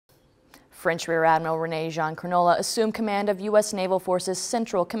French Rear Admiral Rene-Jean assumed command of U.S. Naval Forces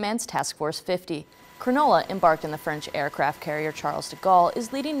Central Command's Task Force 50. Cronulla, embarked in the French aircraft carrier Charles de Gaulle,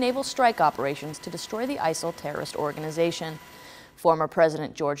 is leading naval strike operations to destroy the ISIL terrorist organization. Former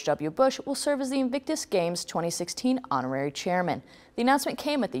President George W. Bush will serve as the Invictus Games 2016 honorary chairman. The announcement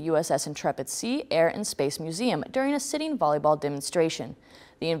came at the USS Intrepid Sea, Air and Space Museum during a sitting volleyball demonstration.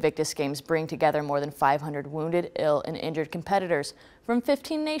 The Invictus Games bring together more than 500 wounded, ill, and injured competitors from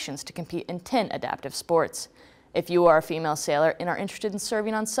 15 nations to compete in 10 adaptive sports. If you are a female sailor and are interested in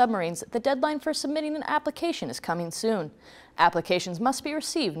serving on submarines, the deadline for submitting an application is coming soon. Applications must be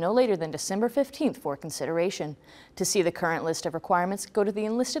received no later than December 15th for consideration. To see the current list of requirements, go to the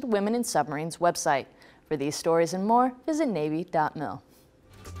Enlisted Women in Submarines website. For these stories and more, visit Navy.mil.